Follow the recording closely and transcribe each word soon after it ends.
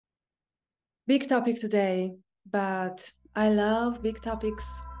Big topic today, but I love big topics,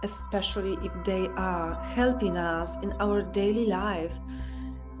 especially if they are helping us in our daily life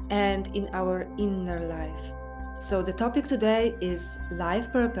and in our inner life. So the topic today is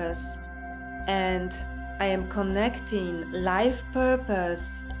life purpose, and I am connecting life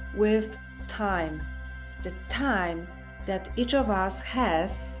purpose with time, the time that each of us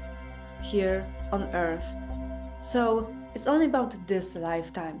has here on earth. So it's only about this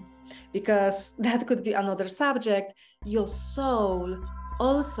lifetime, because that could be another subject. Your soul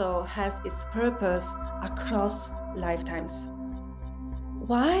also has its purpose across lifetimes.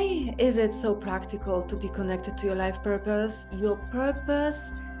 Why is it so practical to be connected to your life purpose? Your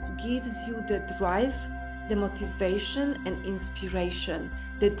purpose gives you the drive, the motivation and inspiration,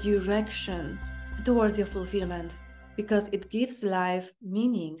 the direction towards your fulfillment, because it gives life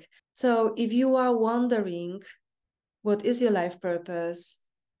meaning. So if you are wondering what is your life purpose,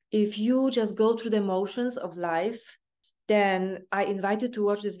 if you just go through the motions of life, then I invite you to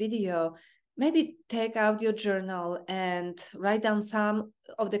watch this video. Maybe take out your journal and write down some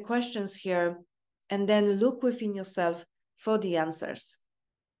of the questions here, and then look within yourself for the answers.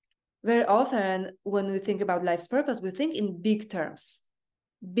 Very often, when we think about life's purpose, we think in big terms,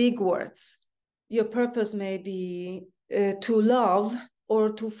 big words. Your purpose may be to love,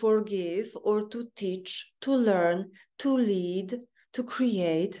 or to forgive, or to teach, to learn, to lead, to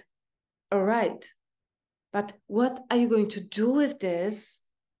create. All right. But what are you going to do with this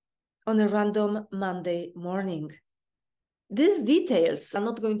on a random Monday morning? These details are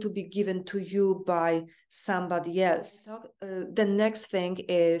not going to be given to you by somebody else. The next thing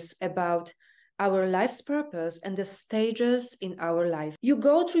is about our life's purpose and the stages in our life. You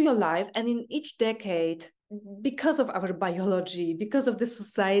go through your life, and in each decade, because of our biology, because of the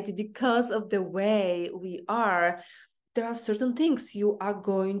society, because of the way we are, there are certain things you are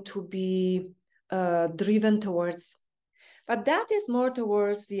going to be driven towards. But that is more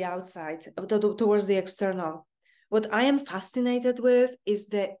towards the outside, towards the external. What I am fascinated with is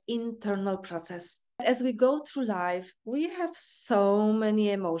the internal process. As we go through life, we have so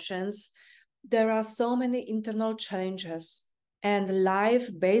many emotions. There are so many internal challenges, and life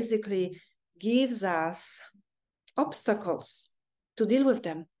basically gives us obstacles to deal with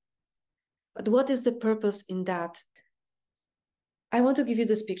them. But what is the purpose in that? I want to give you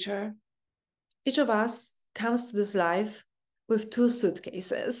this picture. Each of us comes to this life with two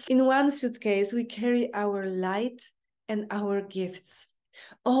suitcases. In one suitcase, we carry our light and our gifts,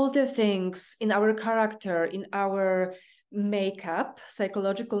 all the things in our character, in our makeup,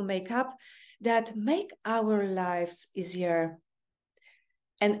 psychological makeup, that make our lives easier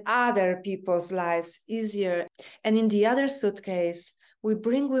and other people's lives easier. And in the other suitcase, we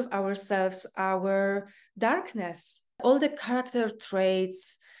bring with ourselves our darkness, all the character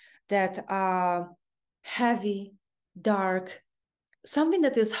traits that are heavy, dark, something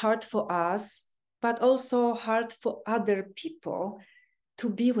that is hard for us, but also hard for other people to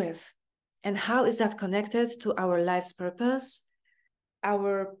be with. And how is that connected to our life's purpose?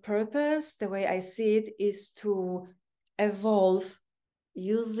 Our purpose, the way I see it, is to evolve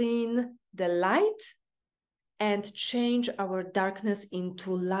using the light and change our darkness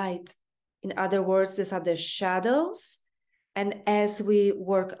into light. In other words, these are the shadows, and as we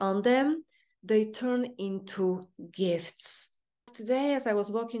work on them, they turn into gifts. Today, as I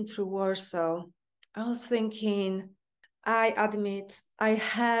was walking through Warsaw, I was thinking, I admit I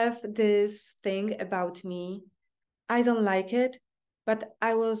have this thing about me. I don't like it, but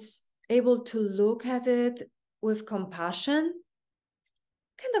I was able to look at it with compassion,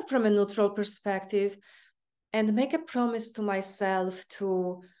 kind of from a neutral perspective, and make a promise to myself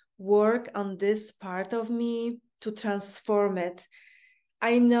to work on this part of me, to transform it.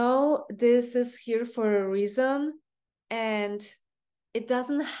 I know this is here for a reason, and it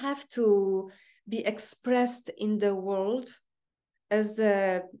doesn't have to be expressed in the world as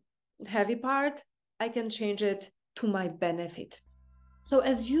the heavy part. I can change it to my benefit. So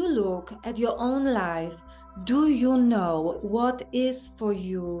as you look at your own life, do you know what is for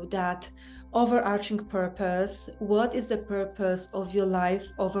you that overarching purpose? What is the purpose of your life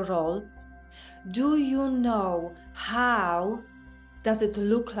overall? Do you know how does it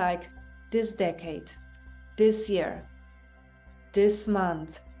look like this decade, this year, this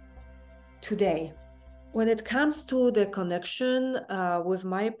month, today? When it comes to the connection with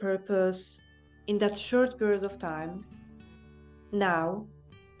my purpose in that short period of time, now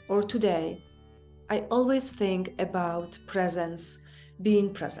or today, I always think about presence,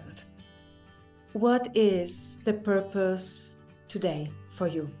 being present. What is the purpose today for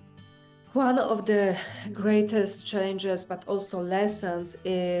you? One of the greatest challenges, but also lessons,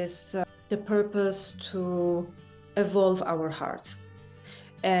 is the purpose to evolve our heart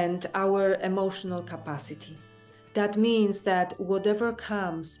and our emotional capacity. That means that whatever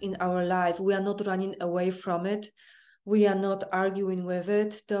comes in our life, we are not running away from it. We are not arguing with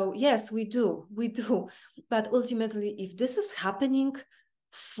it, though, yes, we do. But ultimately, if this is happening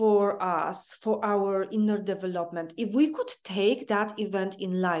for us, for our inner development, if we could take that event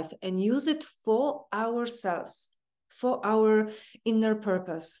in life and use it for ourselves, for our inner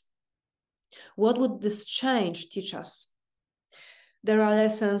purpose, what would this change teach us? There are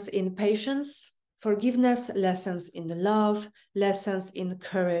lessons in patience, forgiveness, lessons in love, lessons in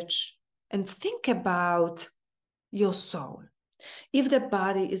courage. And think about your soul. If the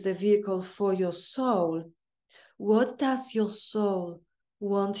body is the vehicle for your soul, what does your soul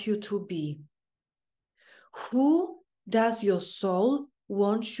want you to be? Who does your soul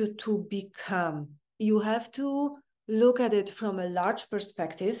want you to become? You have to look at it from a large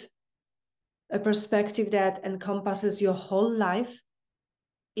perspective, a perspective that encompasses your whole life.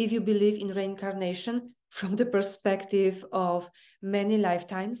 If you believe in reincarnation, from the perspective of many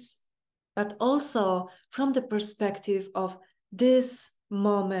lifetimes, but also from the perspective of this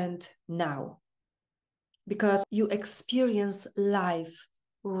moment now. Because you experience life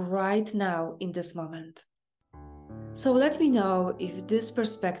right now in this moment. So let me know if this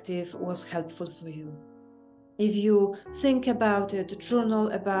perspective was helpful for you. If you think about it,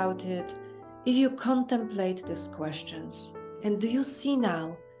 journal about it, if you contemplate these questions. And do you see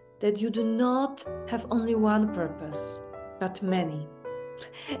now that you do not have only one purpose, but many?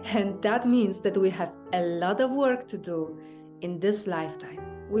 And that means that we have a lot of work to do in this lifetime.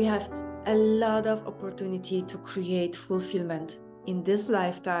 We have a lot of opportunity to create fulfillment in this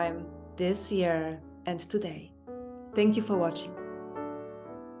lifetime, this year, and today. Thank you for watching.